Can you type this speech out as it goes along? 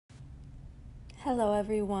Hello,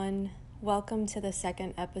 everyone. Welcome to the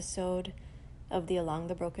second episode of the Along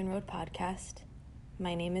the Broken Road podcast.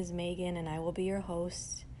 My name is Megan, and I will be your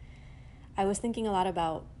host. I was thinking a lot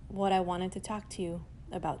about what I wanted to talk to you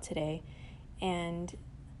about today, and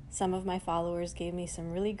some of my followers gave me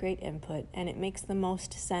some really great input, and it makes the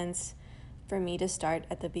most sense for me to start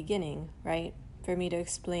at the beginning, right? For me to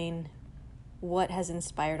explain what has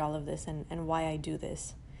inspired all of this and why I do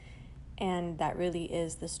this. And that really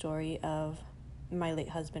is the story of my late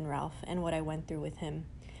husband, Ralph, and what I went through with him.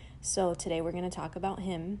 So today we're going to talk about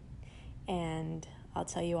him, and I'll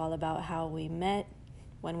tell you all about how we met,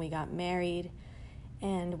 when we got married,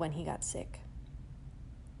 and when he got sick.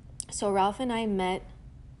 So Ralph and I met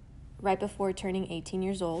right before turning 18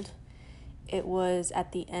 years old. It was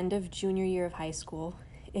at the end of junior year of high school.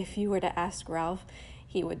 If you were to ask Ralph,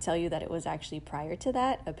 he would tell you that it was actually prior to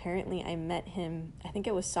that. Apparently, I met him, I think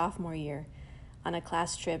it was sophomore year, on a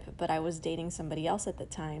class trip, but I was dating somebody else at the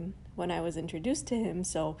time when I was introduced to him,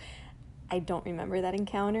 so I don't remember that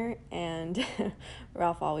encounter, and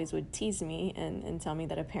Ralph always would tease me and tell me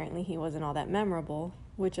that apparently he wasn't all that memorable,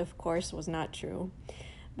 which of course was not true.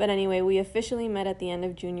 But anyway, we officially met at the end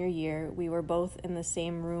of junior year. We were both in the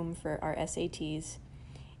same room for our SATs,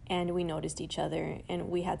 and we noticed each other, and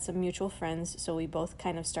we had some mutual friends, so we both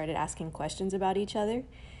kind of started asking questions about each other.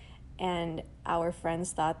 And our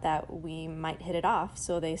friends thought that we might hit it off,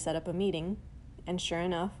 so they set up a meeting. And sure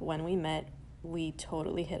enough, when we met, we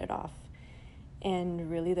totally hit it off. And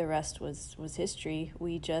really the rest was history.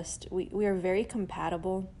 We were very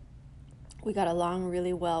compatible. We got along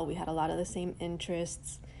really well. We had a lot of the same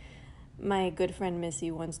interests. My good friend Missy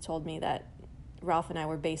once told me that Ralph and I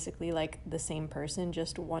were basically like the same person,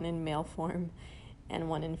 just one in male form and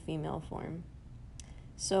one in female form.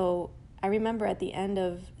 So I remember at the end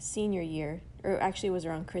of senior year, or actually it was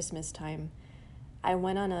around Christmas time, I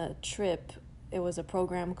went on a trip. It was a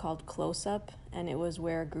program called Close Up, and it was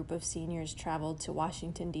where a group of seniors traveled to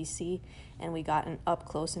Washington, D.C., and we got an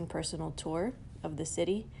up-close and personal tour of the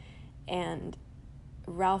city. And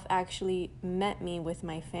Ralph actually met me with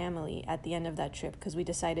my family at the end of that trip because we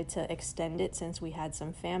decided to extend it since we had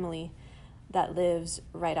some family that lives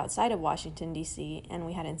right outside of Washington, D.C., and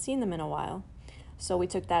we hadn't seen them in a while. So we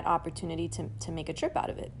took that opportunity to make a trip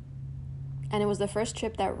out of it. And it was the first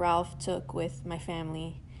trip that Ralph took with my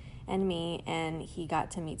family and me, and he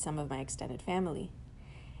got to meet some of my extended family.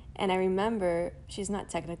 And I remember, she's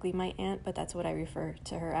not technically my aunt, but that's what I refer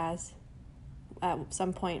to her as. At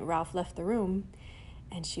some point, Ralph left the room,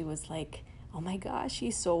 and she was like, "Oh my gosh,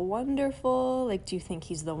 he's so wonderful. Like, do you think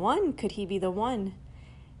he's the one? Could he be the one?"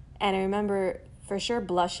 And I remember for sure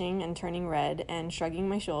blushing and turning red and shrugging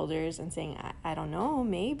my shoulders and saying, I don't know,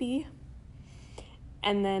 maybe.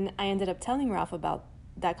 And then I ended up telling Ralph about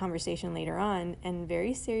that conversation later on, and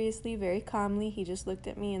very seriously, very calmly, he just looked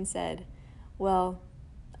at me and said, "Well,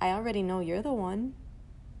 I already know you're the one."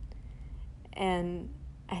 And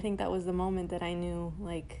I think that was the moment that I knew,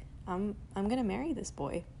 like, I'm gonna marry this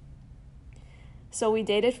boy. So we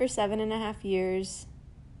dated for 7.5 years.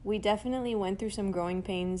 We definitely went through some growing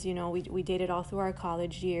pains. You know, we dated all through our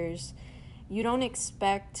college years. You don't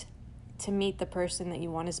expect to meet the person that you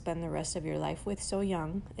want to spend the rest of your life with so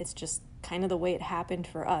young. It's just kind of the way it happened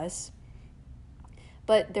for us.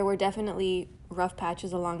 But there were definitely rough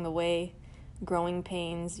patches along the way, growing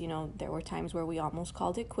pains. You know, there were times where we almost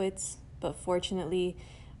called it quits, but fortunately,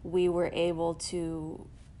 we were able to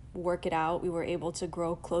work it out. We were able to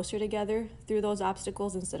grow closer together through those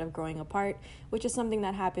obstacles instead of growing apart, which is something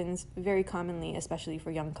that happens very commonly, especially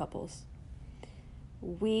for young couples.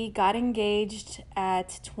 We got engaged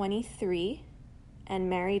at 23 and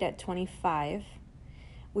married at 25.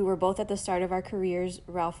 We were both at the start of our careers.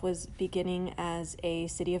 Ralph was beginning as a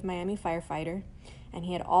City of Miami firefighter, and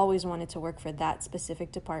he had always wanted to work for that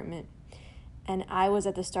specific department. And I was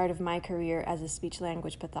at the start of my career as a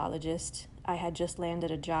speech-language pathologist. I had just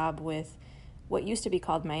landed a job with what used to be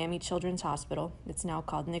called Miami Children's Hospital. It's now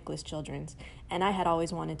called Nicklaus Children's. And I had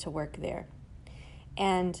always wanted to work there.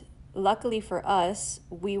 And luckily for us,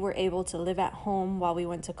 we were able to live at home while we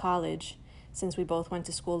went to college, since we both went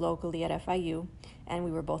to school locally at FIU, and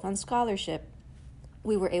we were both on scholarship.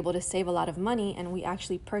 We were able to save a lot of money, and we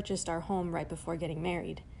actually purchased our home right before getting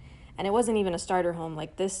married. And it wasn't even a starter home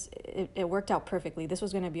like this. It worked out perfectly. This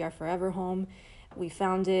was going to be our forever home. We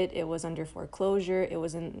found it. It was under foreclosure. It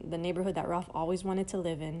was in the neighborhood that Ralph always wanted to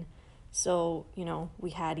live in. So, you know,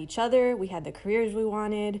 we had each other. We had the careers we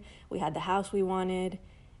wanted. We had the house we wanted.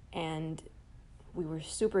 And we were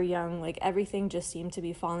super young. Like, everything just seemed to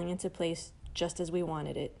be falling into place just as we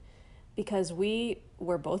wanted it. Because we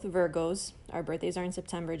were both Virgos. Our birthdays are in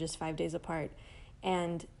September, just 5 days apart.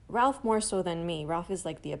 And Ralph more so than me. Ralph is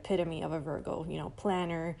like the epitome of a Virgo,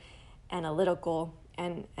 planner, analytical,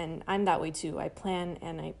 and I'm that way too. I plan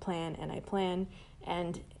and I plan and I plan,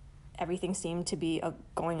 and everything seemed to be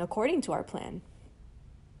going according to our plan.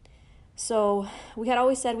 So we had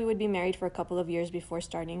always said we would be married for a couple of years before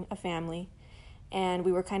starting a family, and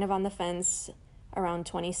we were kind of on the fence around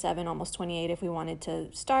 27, almost 28, if we wanted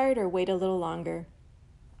to start or wait a little longer.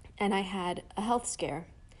 And I had a health scare.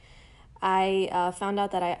 I found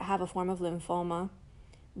out that I have a form of lymphoma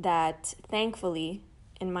that, thankfully,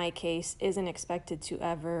 in my case, isn't expected to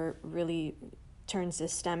ever really turn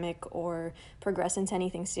systemic or progress into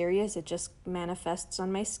anything serious. It just manifests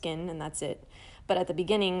on my skin, and that's it. But at the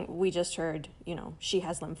beginning, we just heard, she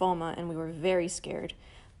has lymphoma, and we were very scared.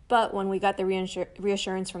 But when we got the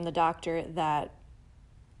reassurance from the doctor that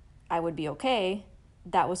I would be okay,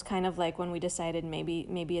 that was kind of like when we decided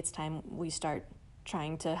maybe it's time we start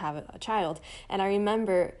trying to have a child. And I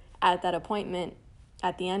remember at that appointment,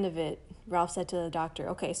 at the end of it, Ralph said to the doctor,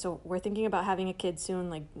 okay, so we're thinking about having a kid soon.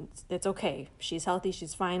 Like, it's okay. She's healthy.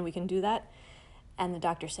 She's fine. We can do that. And the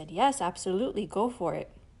doctor said, yes, absolutely. Go for it.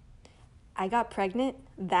 I got pregnant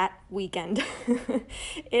that weekend.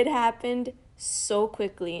 It happened so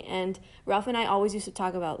quickly. And Ralph and I always used to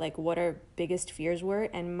talk about like what our biggest fears were.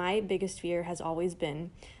 And my biggest fear has always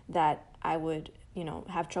been that I would,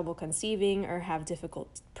 have trouble conceiving or have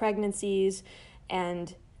difficult pregnancies.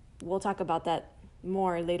 And we'll talk about that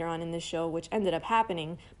more later on in the show, which ended up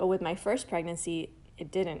happening. But with my first pregnancy,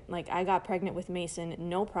 it didn't. Like, I got pregnant with Mason,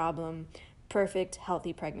 no problem, perfect,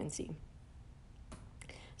 healthy pregnancy.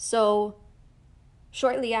 So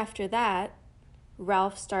shortly after that,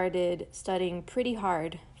 Ralph started studying pretty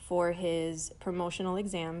hard for his promotional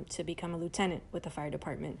exam to become a lieutenant with the fire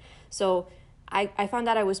department. So I found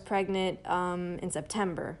out I was pregnant in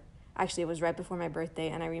September. Actually, it was right before my birthday,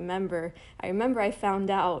 and I remember I found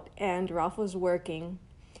out, and Ralph was working.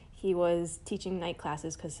 He was teaching night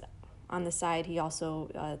classes because on the side he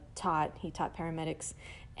also taught paramedics,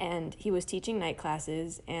 and he was teaching night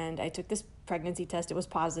classes, and I took this pregnancy test. It was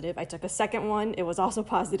positive. I took a second one. It was also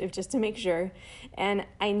positive, just to make sure. And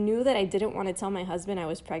I knew that I didn't want to tell my husband I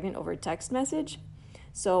was pregnant over text message,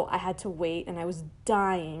 so I had to wait, and I was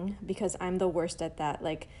dying because I'm the worst at that.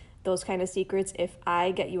 Like, those kind of secrets, if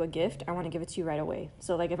I get you a gift, I want to give it to you right away.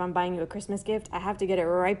 So like if I'm buying you a Christmas gift, I have to get it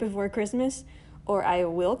right before Christmas, or I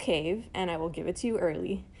will cave and I will give it to you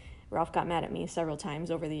early. Ralph got mad at me several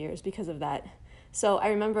times over the years because of that. So I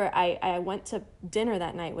remember I went to dinner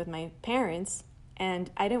that night with my parents,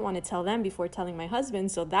 and I didn't want to tell them before telling my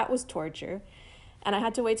husband, so that was torture. And I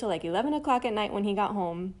had to wait till like 11 o'clock at night when he got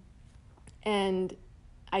home, and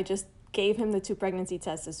I just gave him the 2 pregnancy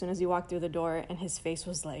tests as soon as he walked through the door, and his face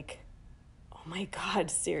was like, oh my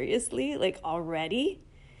God, seriously? Like, already?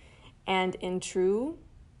 And in true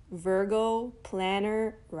Virgo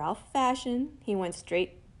planner Ralph fashion, he went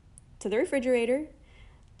straight to the refrigerator,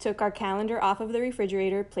 took our calendar off of the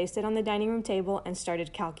refrigerator, placed it on the dining room table, and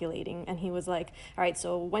started calculating. And he was like, all right,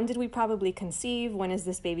 so when did we probably conceive? When is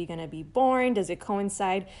this baby going to be born? Does it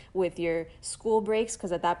coincide with your school breaks?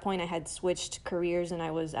 Because at that point I had switched careers and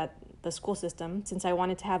I was at the school system, since I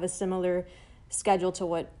wanted to have a similar schedule to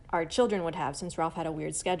what our children would have, since Ralph had a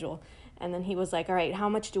weird schedule. And then he was like, all right, how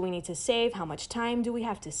much do we need to save? How much time do we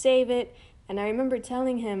have to save it? And I remember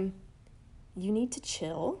telling him, you need to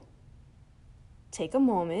chill. Take a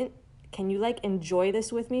moment. Can you like enjoy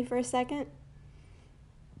this with me for a second?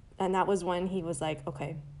 And that was when he was like,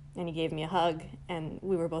 okay. And he gave me a hug, and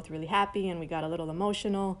we were both really happy, and we got a little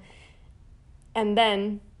emotional. And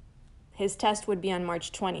then his test would be on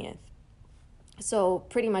March 20th. So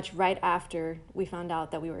pretty much right after we found out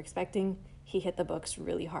that we were expecting, he hit the books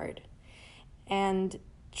really hard. And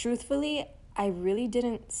truthfully, I really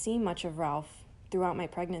didn't see much of Ralph throughout my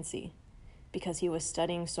pregnancy because he was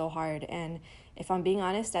studying so hard. And if I'm being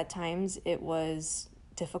honest, at times it was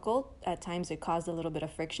difficult. At times it caused a little bit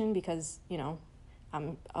of friction because,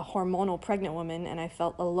 I'm a hormonal pregnant woman and I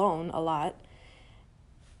felt alone a lot.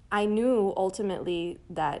 I knew ultimately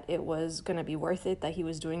that it was going to be worth it, that he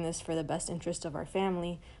was doing this for the best interest of our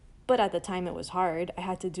family. But at the time it was hard. I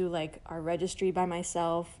had to do like our registry by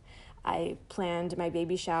myself. I planned my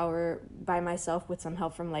baby shower by myself with some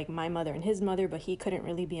help from like my mother and his mother, but he couldn't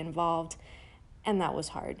really be involved. And that was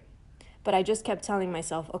hard. But I just kept telling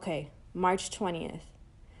myself, okay, March 20th.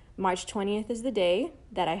 March 20th is the day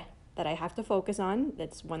that I have to focus on.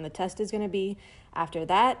 That's when the test is going to be. After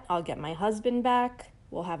that, I'll get my husband back.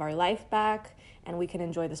 We'll have our life back, and we can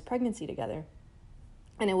enjoy this pregnancy together.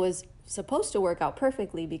 And it was supposed to work out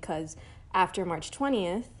perfectly because after March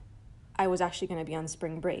 20th, I was actually going to be on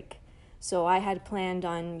spring break. So I had planned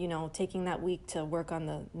on, taking that week to work on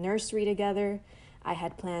the nursery together. I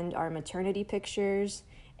had planned our maternity pictures,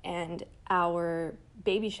 and our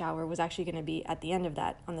baby shower was actually going to be at the end of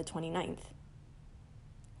that on the 29th.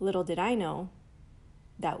 Little did I know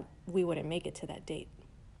that we wouldn't make it to that date.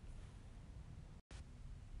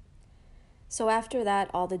 So after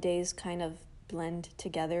that, all the days kind of blend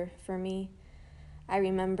together for me. I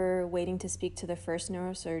remember waiting to speak to the first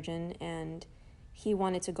neurosurgeon, and he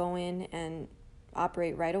wanted to go in and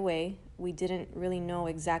operate right away. We didn't really know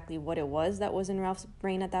exactly what it was that was in Ralph's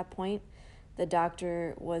brain at that point. The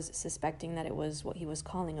doctor was suspecting that it was what he was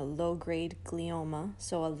calling a low-grade glioma,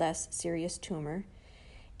 so a less serious tumor.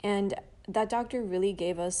 And that doctor really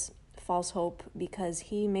gave us false hope because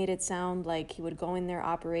he made it sound like he would go in there,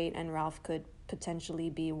 operate, and Ralph could potentially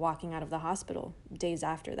be walking out of the hospital days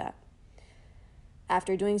after that.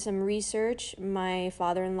 After doing some research, my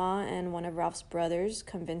father-in-law and one of Ralph's brothers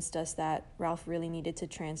convinced us that Ralph really needed to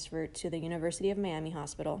transfer to the University of Miami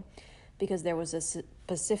Hospital because there was a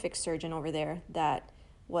specific surgeon over there that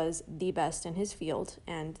was the best in his field,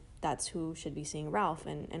 and that's who should be seeing Ralph,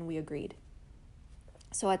 and we agreed.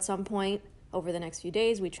 So at some point over the next few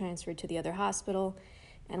days, we transferred to the other hospital,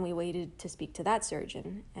 and we waited to speak to that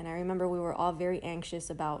surgeon. And I remember we were all very anxious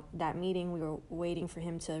about that meeting. We were waiting for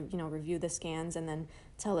him to, review the scans and then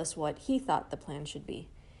tell us what he thought the plan should be.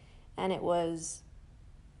 And it was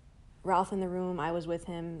Ralph in the room. I was with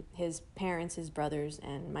him, his parents, his brothers,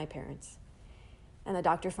 and my parents. And the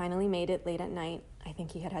doctor finally made it late at night. I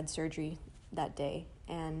think he had had surgery that day.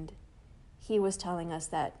 And he was telling us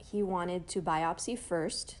that he wanted to biopsy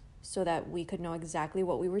first so that we could know exactly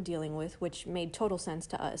what we were dealing with, which made total sense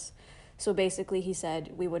to us. So basically, he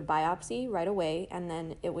said we would biopsy right away, and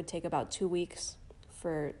then it would take about 2 weeks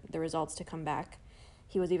for the results to come back.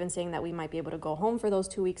 He was even saying that we might be able to go home for those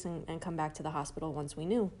 2 weeks and come back to the hospital once we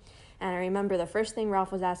knew. And I remember the first thing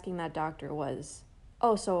Ralph was asking that doctor was,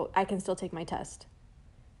 "Oh, so I can still take my test?"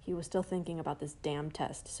 He was still thinking about this damn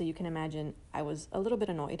test. So you can imagine I was a little bit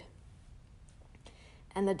annoyed.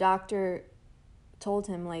 And the doctor told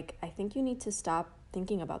him, I think you need to stop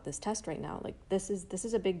thinking about this test right now. This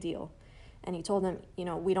is a big deal. And he told him,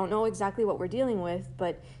 we don't know exactly what we're dealing with,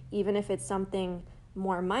 but even if it's something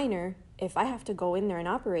more minor, if I have to go in there and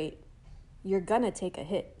operate, you're gonna take a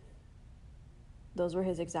hit. Those were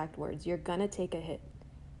his exact words. You're gonna take a hit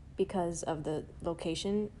because of the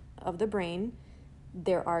location of the brain.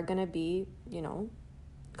 There are gonna be,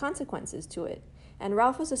 consequences to it. And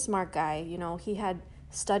Ralph was a smart guy. He had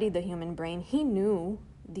studied the human brain. He knew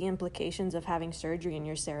the implications of having surgery in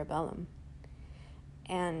your cerebellum.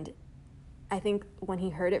 And I think when he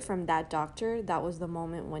heard it from that doctor, that was the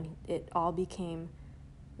moment when it all became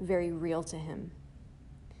very real to him.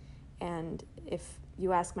 And if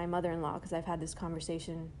you ask my mother-in-law, because I've had this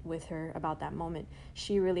conversation with her about that moment,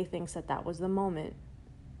 she really thinks that was the moment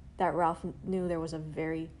that Ralph knew there was a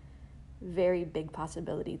very, very big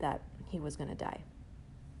possibility that he was going to die.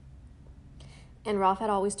 And Ralph had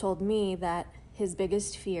always told me that his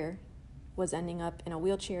biggest fear was ending up in a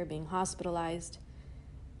wheelchair, being hospitalized,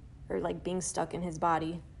 or being stuck in his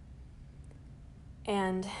body.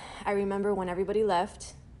 And I remember when everybody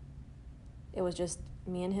left, it was just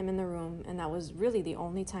me and him in the room, and that was really the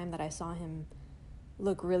only time that I saw him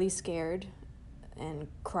look really scared and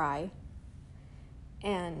cry.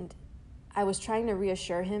 And I was trying to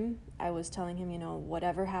reassure him. I was telling him,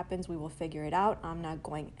 whatever happens, we will figure it out. I'm not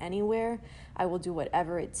going anywhere. I will do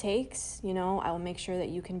whatever it takes. I will make sure that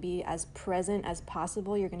you can be as present as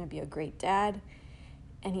possible. You're going to be a great dad.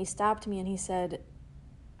 And he stopped me and he said,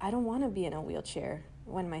 I don't want to be in a wheelchair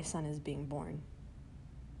when my son is being born.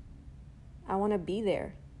 I want to be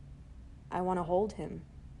there. I want to hold him.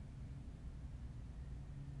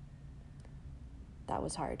 That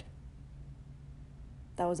was hard.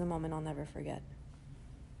 That was a moment I'll never forget.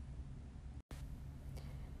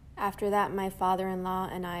 After that, my father-in-law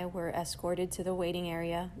and I were escorted to the waiting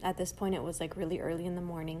area. At this point, it was really early in the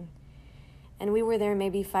morning. And we were there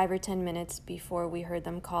maybe 5 or 10 minutes before we heard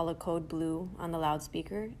them call a code blue on the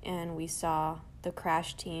loudspeaker, and we saw the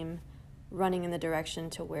crash team running in the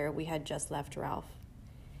direction to where we had just left Ralph.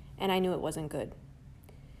 And I knew it wasn't good.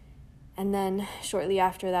 And then shortly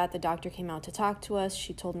after that, the doctor came out to talk to us.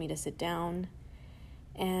 She told me to sit down.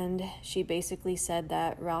 And she basically said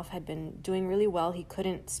that Ralph had been doing really well. He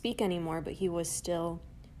couldn't speak anymore, but he was still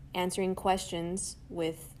answering questions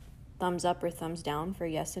with thumbs up or thumbs down for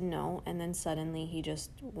yes and no. And then suddenly he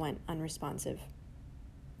just went unresponsive.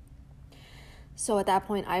 So at that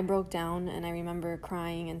point, I broke down, and I remember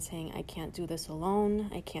crying and saying, I can't do this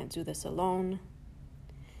alone. I can't do this alone.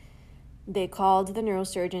 They called the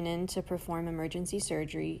neurosurgeon in to perform emergency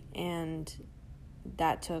surgery, and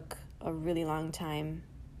that took a really long time.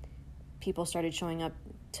 People started showing up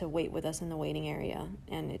to wait with us in the waiting area,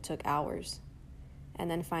 and it took hours. And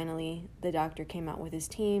then finally, the doctor came out with his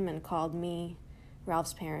team and called me,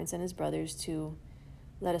 Ralph's parents, and his brothers to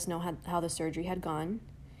let us know how the surgery had gone.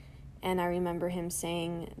 And I remember him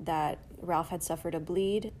saying that Ralph had suffered a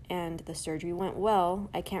bleed and the surgery went well.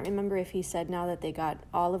 I can't remember if he said now that they got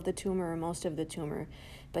all of the tumor or most of the tumor,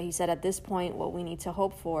 but he said at this point what we need to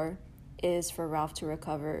hope for is for Ralph to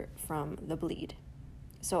recover from the bleed.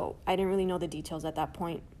 So I didn't really know the details at that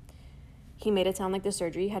point. He made it sound like the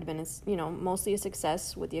surgery had been, mostly a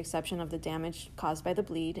success with the exception of the damage caused by the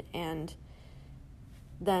bleed, and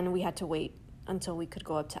then we had to wait until we could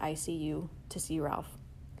go up to ICU to see Ralph.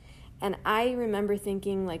 And I remember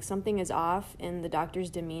thinking like something is off in the doctor's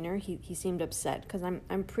demeanor. He seemed upset because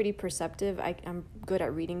I'm pretty perceptive. I'm good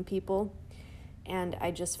at reading people, and I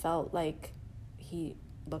just felt like he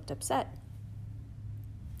looked upset.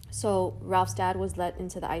 So Ralph's dad was let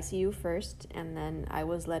into the ICU first, and then I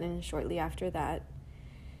was let in shortly after that.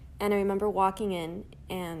 And I remember walking in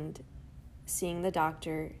and seeing the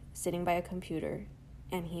doctor sitting by a computer,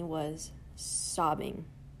 and he was sobbing.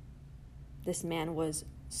 This man was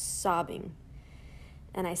sobbing.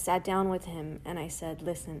 And I sat down with him and I said,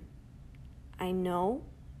 listen, I know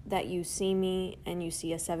that you see me and you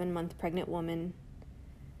see a 7-month pregnant woman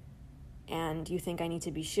and you think I need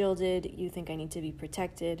to be shielded, you think I need to be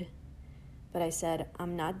protected. But I said,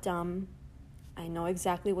 I'm not dumb. I know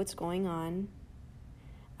exactly what's going on.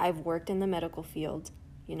 I've worked in the medical field.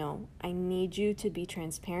 I need you to be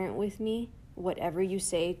transparent with me. Whatever you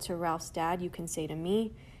say to Ralph's dad, you can say to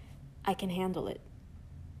me. I can handle it.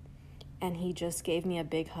 And he just gave me a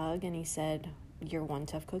big hug and he said, you're one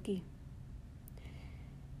tough cookie.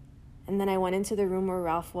 And then I went into the room where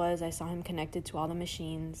Ralph was. I saw him connected to all the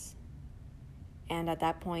machines. And at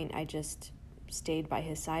that point, I just stayed by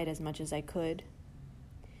his side as much as I could.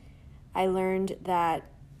 I learned that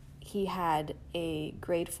he had a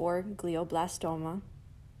grade 4 glioblastoma,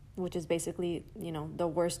 which is basically, the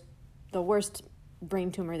worst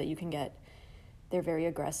brain tumor that you can get. They're very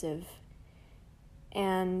aggressive.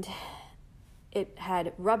 And it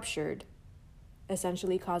had ruptured,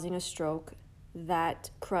 essentially causing a stroke that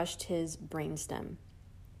crushed his brainstem.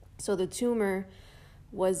 So the tumor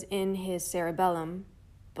was in his cerebellum,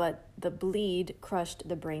 but the bleed crushed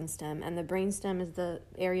the brainstem. And the brainstem is the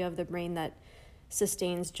area of the brain that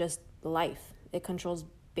sustains just life. It controls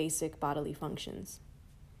basic bodily functions.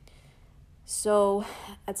 So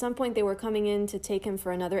at some point they were coming in to take him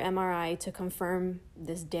for another MRI to confirm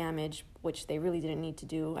this damage, which they really didn't need to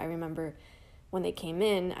do. I remember when they came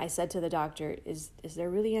in, I said to the doctor, is there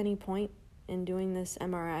really any point in doing this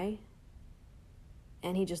MRI?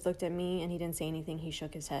 And he just looked at me and he didn't say anything. He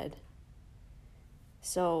shook his head.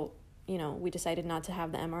 So, we decided not to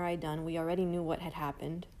have the MRI done. We already knew what had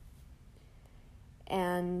happened.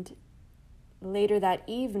 And later that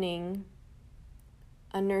evening,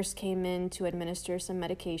 a nurse came in to administer some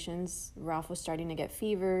medications. Ralph was starting to get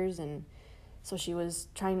fevers, and so she was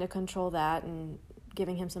trying to control that and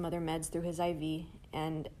giving him some other meds through his IV.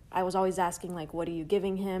 And I was always asking, like, what are you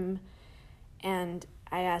giving him? And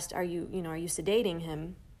I asked, are you sedating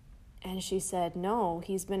him? And she said, no,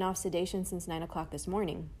 he's been off sedation since 9 o'clock this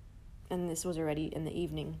morning. And this was already in the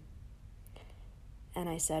evening. And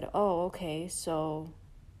I said, oh, okay, so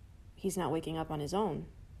he's not waking up on his own.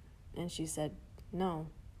 And she said, no,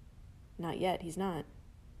 not yet, he's not.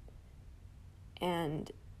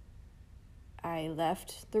 And I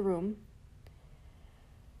left the room.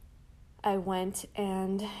 I went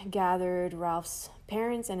and gathered Ralph's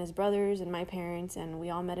parents and his brothers and my parents, and we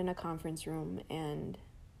all met in a conference room, and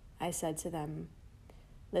I said to them,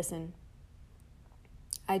 listen,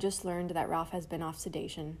 I just learned that Ralph has been off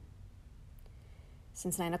sedation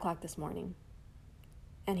since 9 o'clock this morning,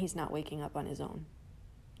 and he's not waking up on his own.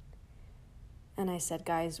 And I said,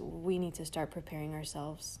 guys, we need to start preparing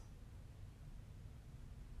ourselves.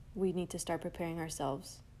 We need to start preparing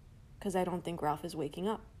ourselves because I don't think Ralph is waking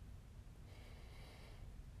up.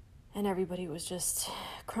 And everybody was just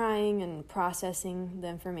crying and processing the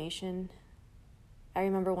information. I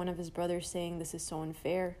remember one of his brothers saying, this is so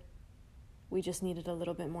unfair. We just needed a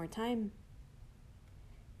little bit more time.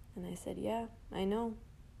 And I said, yeah, I know.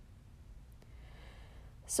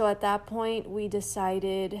 So at that point, we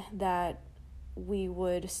decided that we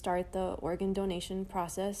would start the organ donation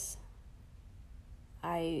process.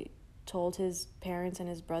 I told his parents and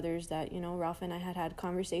his brothers that, Ralph and I had had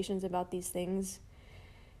conversations about these things.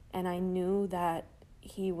 And I knew that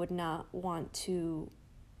he would not want to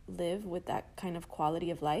live with that kind of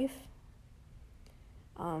quality of life.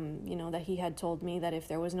 That he had told me that if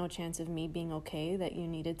there was no chance of me being okay, that you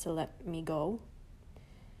needed to let me go.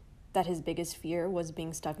 That his biggest fear was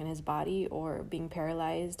being stuck in his body or being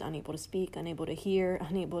paralyzed, unable to speak, unable to hear,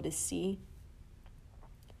 unable to see.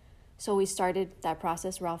 So we started that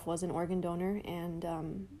process. Ralph was an organ donor,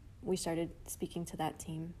 and we started speaking to that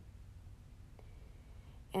team.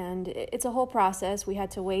 And it's a whole process. We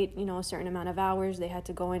had to wait, a certain amount of hours. They had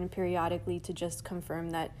to go in periodically to just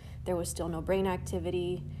confirm that there was still no brain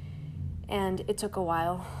activity. And it took a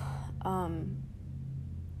while.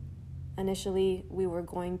 Initially, we were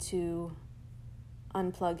going to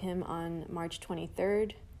unplug him on March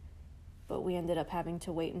 23rd, but we ended up having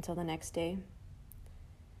to wait until the next day.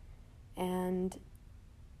 And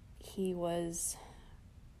he was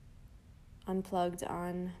unplugged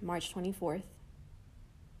on March 24th.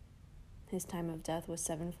 His time of death was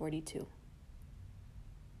 7:42.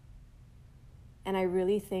 And I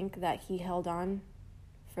really think that he held on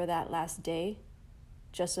for that last day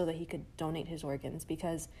just so that he could donate his organs,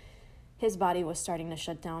 because his body was starting to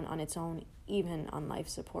shut down on its own, even on life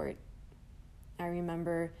support. I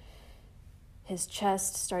remember his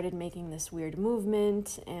chest started making this weird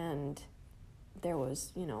movement, and there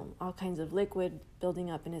was, all kinds of liquid building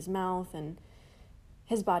up in his mouth, and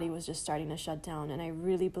his body was just starting to shut down. And I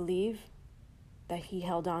really believe that he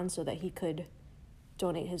held on so that he could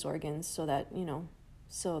donate his organs, so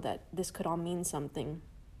that this could all mean something.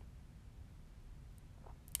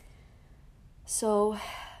 So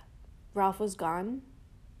Ralph was gone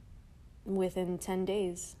within 10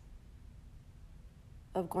 days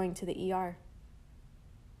of going to the ER.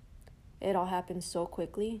 It all happened so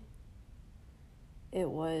quickly. It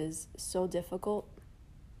was so difficult.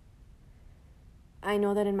 I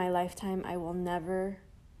know that in my lifetime, I will never,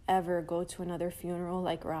 ever go to another funeral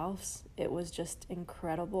like Ralph's. It was just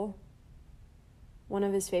incredible. One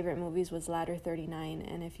of his favorite movies was Ladder 39,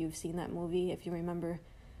 and if you've seen that movie, if you remember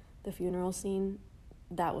the funeral scene,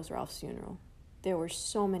 that was Ralph's funeral. There were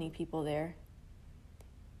so many people there,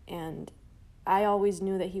 and I always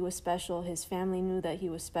knew that he was special. His family knew that he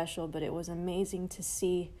was special, but it was amazing to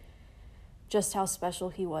see just how special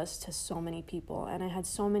he was to so many people. And I had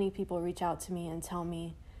so many people reach out to me and tell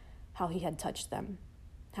me how he had touched them,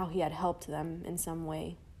 how he had helped them in some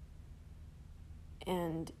way.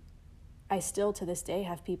 And I still, to this day,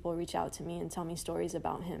 have people reach out to me and tell me stories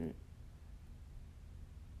about him.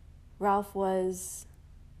 Ralph was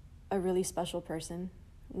a really special person,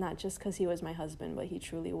 not just because he was my husband, but he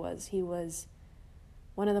truly was. He was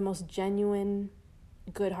one of the most genuine,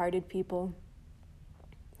 good-hearted people.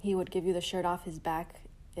 He would give you the shirt off his back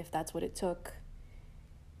if that's what it took.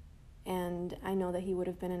 And I know that he would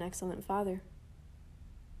have been an excellent father.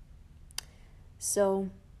 So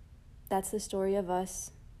that's the story of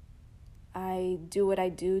us. I do what I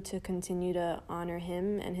do to continue to honor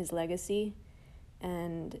him and his legacy.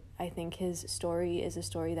 And I think his story is a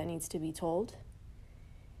story that needs to be told.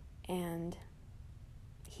 And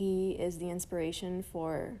he is the inspiration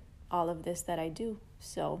for all of this that I do.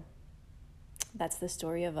 So that's the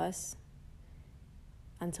story of us.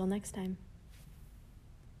 Until next time.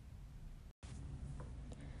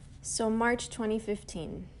 So March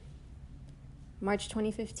 2015. March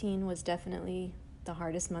 2015 was definitely the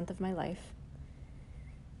hardest month of my life.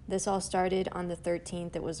 This all started on the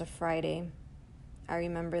 13th. It was a Friday. I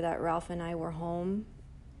remember that Ralph and I were home.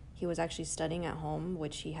 He was actually studying at home,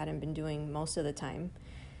 which he hadn't been doing most of the time.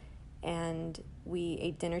 And we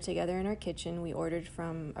ate dinner together in our kitchen. We ordered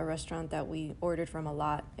from a restaurant that we ordered from a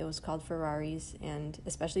lot. It was called Ferrari's, and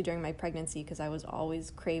especially during my pregnancy, because I was always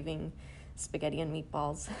craving spaghetti and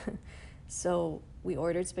meatballs. So we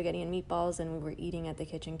ordered spaghetti and meatballs, and we were eating at the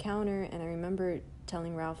kitchen counter. And I remember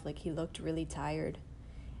telling Ralph, he looked really tired.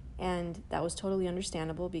 And that was totally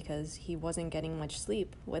understandable because he wasn't getting much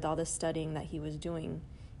sleep with all the studying that he was doing.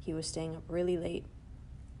 He was staying up really late.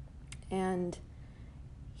 And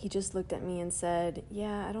he just looked at me and said,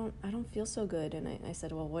 "Yeah, I don't feel so good." And I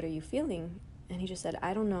said, "Well, what are you feeling?" And he just said,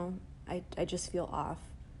 "I don't know. I just feel off."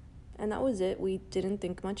 And that was it. We didn't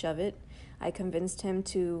think much of it. I convinced him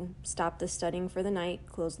to stop the studying for the night,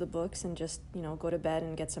 close the books, and just, go to bed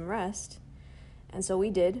and get some rest. And so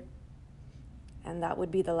we did. And that would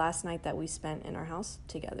be the last night that we spent in our house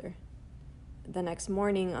together. The next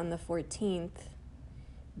morning on the 14th,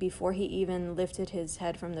 before he even lifted his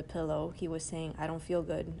head from the pillow, he was saying, "I don't feel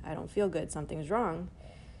good. I don't feel good. Something's wrong."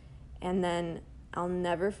 And then I'll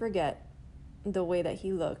never forget the way that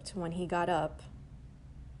he looked when he got up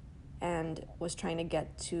and was trying to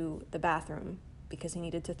get to the bathroom because he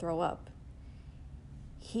needed to throw up.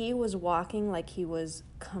 He was walking like he was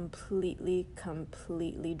completely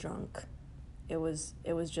drunk. It was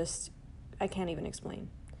just I can't even explain.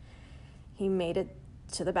 He made it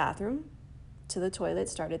to the bathroom, to the toilet,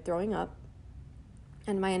 started throwing up.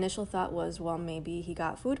 And my initial thought was, well, maybe he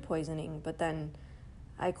got food poisoning. But then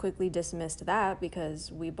I quickly dismissed that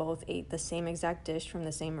because we both ate the same exact dish from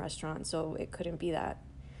the same restaurant, so it couldn't be that.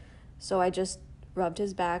 So I just rubbed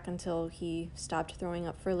his back until he stopped throwing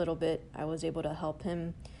up for a little bit. I was able to help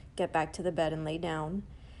him get back to the bed and lay down.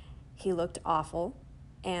 He looked awful,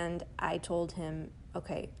 and I told him,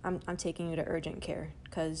 okay, I'm taking you to urgent care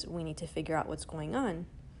because we need to figure out what's going on.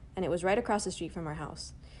 And it was right across the street from our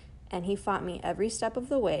house. And he fought me every step of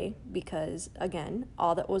the way because, again,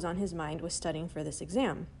 all that was on his mind was studying for this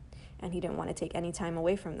exam. And he didn't want to take any time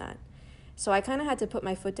away from that. So I kind of had to put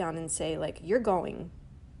my foot down and say, like, you're going.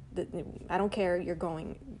 I don't care, you're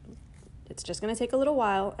going. It's just going to take a little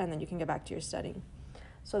while, and then you can get back to your studying.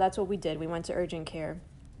 So that's what we did. We went to urgent care.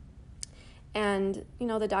 And,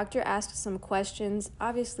 the doctor asked some questions.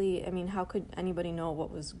 Obviously, how could anybody know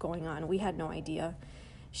what was going on? We had no idea.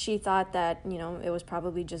 She thought that, it was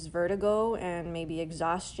probably just vertigo and maybe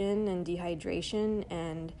exhaustion and dehydration,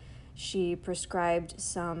 and she prescribed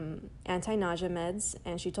some anti-nausea meds,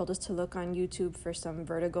 and she told us to look on YouTube for some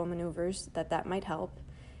vertigo maneuvers that might help,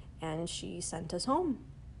 and she sent us home.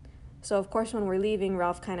 So, of course, when we're leaving,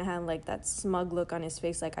 Ralph kind of had like that smug look on his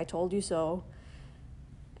face, like, I told you so.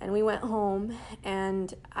 And we went home,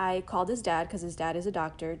 and I called his dad, because his dad is a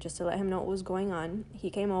doctor, just to let him know what was going on. He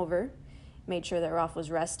came over, made sure that Ralph was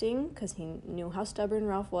resting, because he knew how stubborn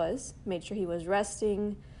Ralph was, made sure he was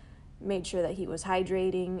resting, made sure that he was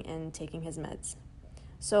hydrating and taking his meds.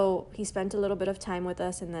 So he spent a little bit of time with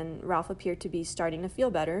us, and then Ralph appeared to be starting to feel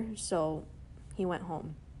better, so he went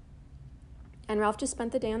home. And Ralph just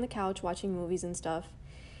spent the day on the couch watching movies and stuff.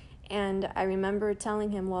 And I remember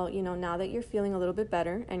telling him, well, now that you're feeling a little bit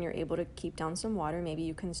better and you're able to keep down some water, maybe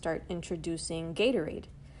you can start introducing Gatorade.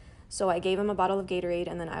 So I gave him a bottle of Gatorade,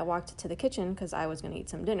 and then I walked to the kitchen because I was going to eat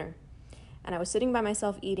some dinner. And I was sitting by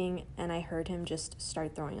myself eating, and I heard him just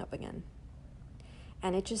start throwing up again.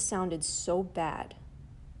 And it just sounded so bad.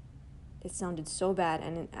 It sounded so bad.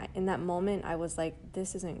 And in that moment, I was like,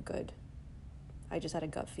 this isn't good. I just had a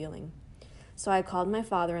gut feeling. So I called my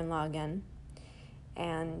father-in-law again,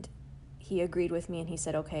 and he agreed with me, and he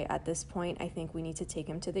said, okay, at this point, I think we need to take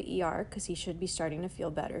him to the ER because he should be starting to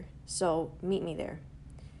feel better. So meet me there.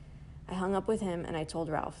 I hung up with him, and I told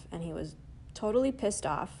Ralph, and he was totally pissed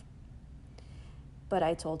off. But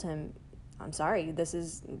I told him, I'm sorry, this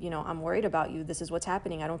is, I'm worried about you. This is what's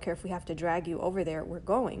happening. I don't care if we have to drag you over there. We're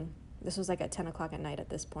going. This was like at 10 o'clock at night at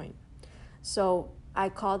this point. So I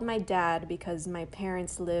called my dad because my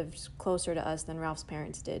parents lived closer to us than Ralph's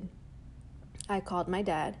parents did. I called my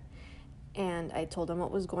dad, and I told him what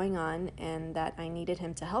was going on and that I needed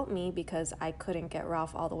him to help me because I couldn't get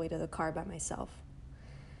Ralph all the way to the car by myself.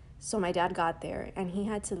 So my dad got there, and he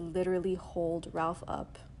had to literally hold Ralph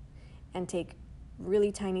up and take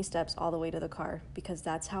really tiny steps all the way to the car because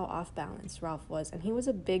that's how off balance Ralph was. And he was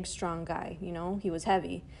a big, strong guy, he was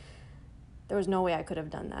heavy. There was no way I could have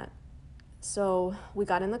done that. So we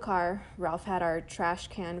got in the car. Ralph had our trash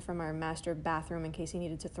can from our master bathroom in case he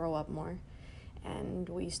needed to throw up more. And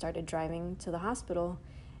we started driving to the hospital.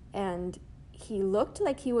 And he looked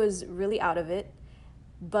like he was really out of it.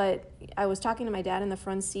 But I was talking to my dad in the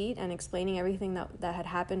front seat and explaining everything that had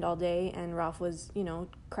happened all day. And Ralph was,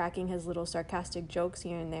 cracking his little sarcastic jokes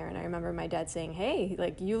here and there. And I remember my dad saying, hey,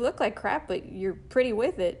 you look like crap, but you're pretty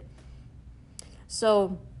with it.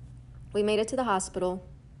 So we made it to the hospital.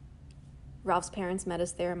 Ralph's parents met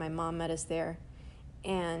us there. My mom met us there.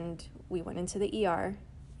 And we went into the ER.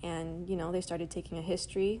 And, they started taking a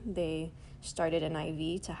history. They started an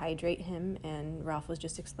IV to hydrate him. And Ralph was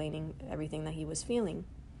just explaining everything that he was feeling.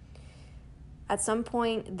 At some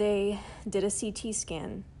point, they did a CT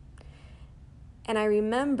scan. And I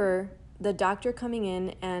remember the doctor coming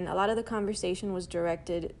in, and a lot of the conversation was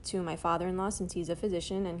directed to my father-in-law since he's a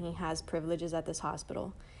physician and he has privileges at this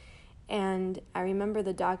hospital. And I remember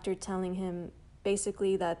the doctor telling him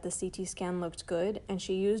basically that the CT scan looked good, and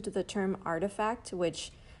she used the term artifact,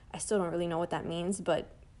 which I still don't really know what that means,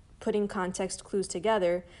 but putting context clues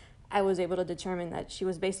together, I was able to determine that she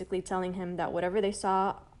was basically telling him that whatever they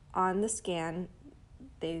saw on the scan,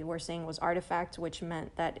 they were saying was artifact, which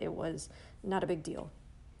meant that it was not a big deal.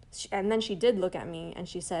 And then she did look at me and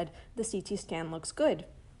she said, the CT scan looks good.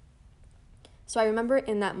 So I remember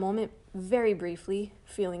in that moment, very briefly,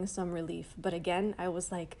 feeling some relief. But again, I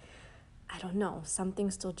was like, I don't know,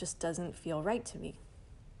 something still just doesn't feel right to me.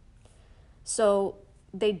 So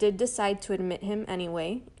they did decide to admit him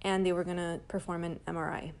anyway, and they were going to perform an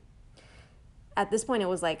MRI. At this point, it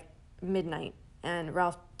was like midnight, and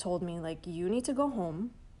Ralph told me, you need to go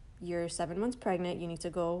home, you're 7 months pregnant. You need to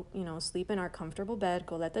go, sleep in our comfortable bed,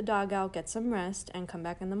 go let the dog out, get some rest, and come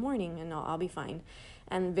back in the morning, and I'll be fine.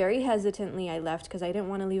 And very hesitantly, I left because I didn't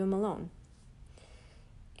want to leave him alone.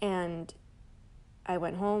 And I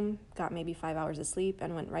went home, got maybe 5 hours of sleep,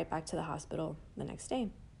 and went right back to the hospital the next day.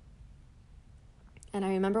 And I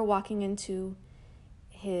remember walking into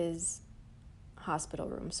his hospital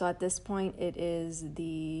room. So at this point, it is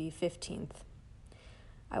the 15th.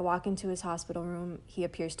 I walk into his hospital room. He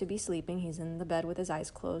appears to be sleeping. He's in the bed with his eyes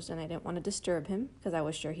closed, and I didn't want to disturb him because I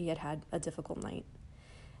was sure he had had a difficult night.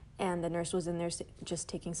 And the nurse was in there just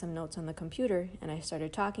taking some notes on the computer, and I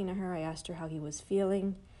started talking to her. I asked her how he was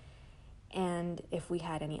feeling and if we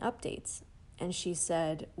had any updates. And she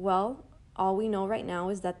said, well, all we know right now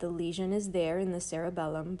is that the lesion is there in the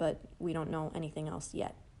cerebellum, but we don't know anything else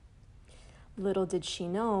yet. Little did she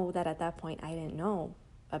know that at that point I didn't know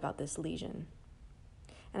about this lesion.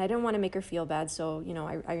 And I didn't want to make her feel bad, so,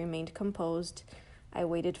 I remained composed. I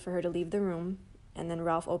waited for her to leave the room, and then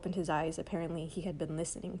Ralph opened his eyes. Apparently, he had been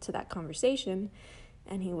listening to that conversation,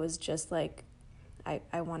 and he was just like,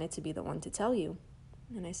 I wanted to be the one to tell you.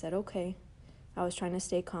 And I said, okay. I was trying to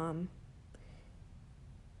stay calm.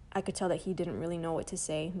 I could tell that he didn't really know what to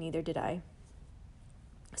say, neither did I.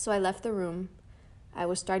 So I left the room. I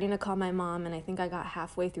was starting to call my mom, and I think I got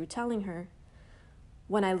halfway through telling her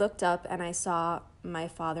when I looked up and I saw my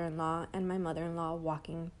father-in-law and my mother-in-law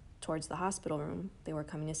walking towards the hospital room. They were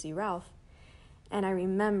coming to see Ralph. And I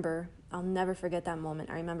remember, I'll never forget that moment.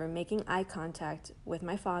 I remember making eye contact with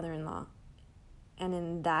my father-in-law. And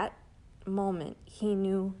in that moment, he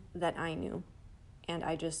knew that I knew. And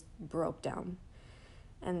I just broke down.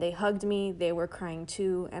 And they hugged me. They were crying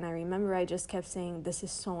too. And I remember I just kept saying, this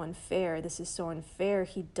is so unfair. This is so unfair.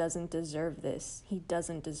 He doesn't deserve this. He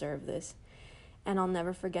doesn't deserve this. And I'll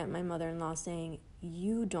never forget my mother-in-law saying,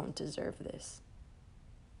 you don't deserve this.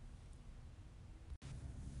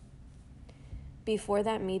 Before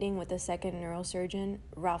that meeting with the second neurosurgeon,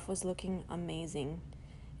 Ralph was looking amazing.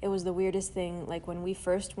 It was the weirdest thing. Like when we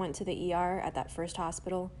first went to the ER at that first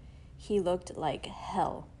hospital, he looked like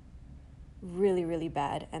hell. Really, really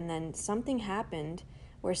bad. And then something happened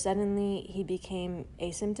where suddenly he became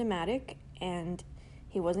asymptomatic and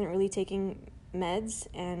he wasn't really taking meds,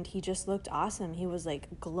 and he just looked awesome. He was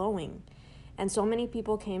like glowing. And so many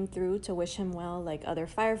people came through to wish him well, like other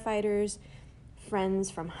firefighters, friends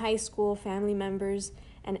from high school, family members,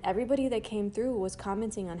 and everybody that came through was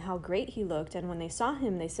commenting on how great he looked. And when they saw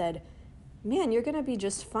him, they said, man, you're gonna be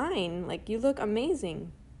just fine. Like, you look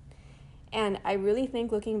amazing. And I really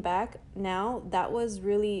think looking back now, that was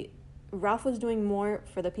really, Ralph was doing more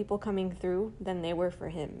for the people coming through than they were for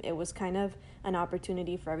him. It was kind of an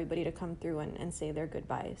opportunity for everybody to come through and say their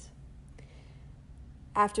goodbyes.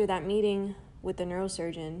 After that meeting with the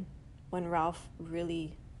neurosurgeon, when Ralph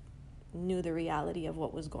really knew the reality of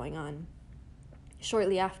what was going on,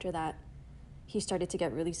 shortly after that, he started to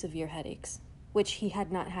get really severe headaches, which he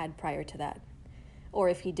had not had prior to that. Or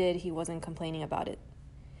if he did, he wasn't complaining about it.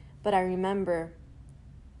 But I remember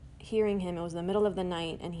hearing him, it was the middle of the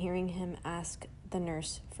night, and hearing him ask the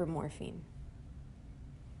nurse for morphine.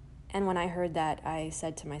 And when I heard that, I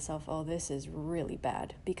said to myself, oh, this is really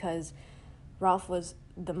bad, because Ralph was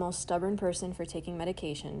the most stubborn person for taking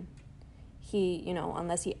medication. He,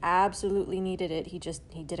 unless he absolutely needed it, he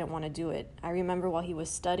didn't want to do it. I remember while he was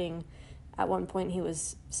studying, at one point he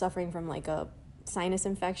was suffering from like a sinus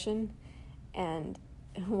infection, and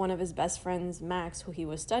one of his best friends, Max, who he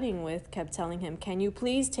was studying with, kept telling him, can you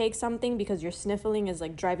please take something because your sniffling is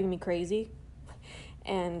like driving me crazy?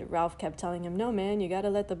 And Ralph kept telling him, no, man, you got to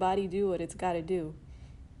let the body do what it's got to do.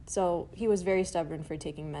 So he was very stubborn for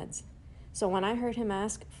taking meds. So when I heard him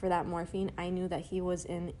ask for that morphine, I knew that he was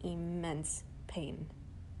in immense pain.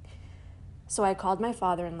 So I called my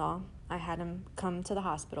father-in-law. I had him come to the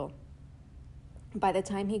hospital. By the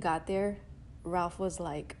time he got there, Ralph was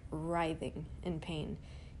like writhing in pain.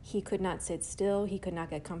 He could not sit still. He could not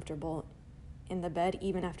get comfortable in the bed,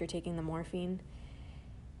 even after taking the morphine.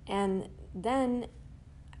 And then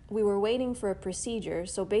we were waiting for a procedure.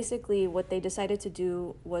 So basically what they decided to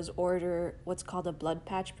do was order what's called a blood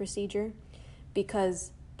patch procedure,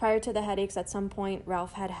 because prior to the headaches, at some point,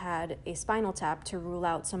 Ralph had had a spinal tap to rule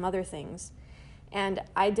out some other things. And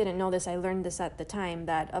I didn't know this, I learned this at the time,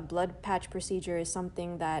 that a blood patch procedure is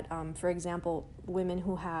something that, for example, women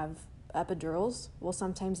who have epidurals will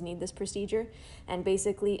sometimes need this procedure. And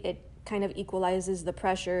basically it kind of equalizes the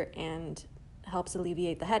pressure and helps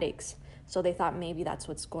alleviate the headaches. So they thought maybe that's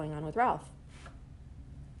what's going on with Ralph.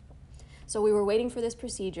 So we were waiting for this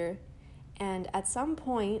procedure, and at some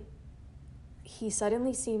point, he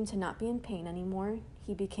suddenly seemed to not be in pain anymore.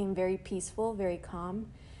 He became very peaceful, very calm.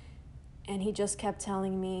 And he just kept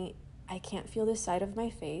telling me, I can't feel this side of my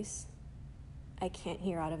face. I can't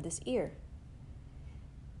hear out of this ear.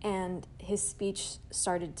 And his speech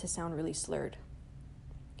started to sound really slurred.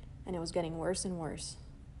 And it was getting worse and worse.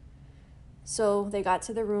 So they got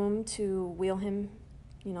to the room to wheel him,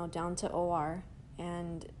 down to OR.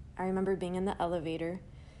 And I remember being in the elevator.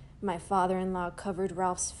 My father-in-law covered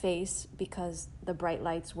Ralph's face because the bright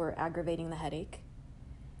lights were aggravating the headache.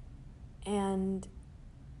 And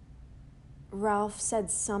Ralph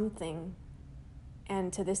said something.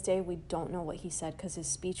 And to this day, we don't know what he said because his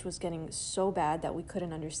speech was getting so bad that we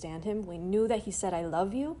couldn't understand him. We knew that he said, I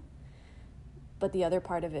love you. But the other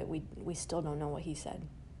part of it, we still don't know what he said.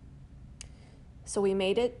 So we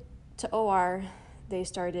made it to OR. They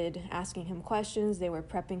started asking him questions. They were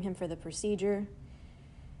prepping him for the procedure.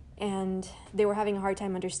 And they were having a hard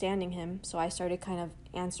time understanding him. So I started kind of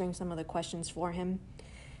answering some of the questions for him.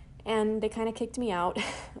 And they kind of kicked me out,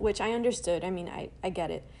 which I understood. I mean, I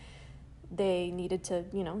get it. They needed to,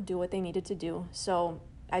 do what they needed to do. So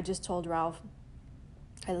I just told Ralph,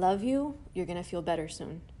 I love you. You're going to feel better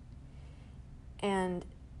soon. And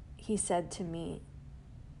he said to me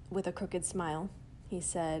with a crooked smile, he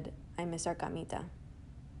said, I miss our camita.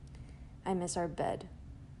 I miss our bed.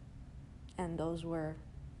 And those were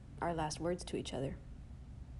our last words to each other.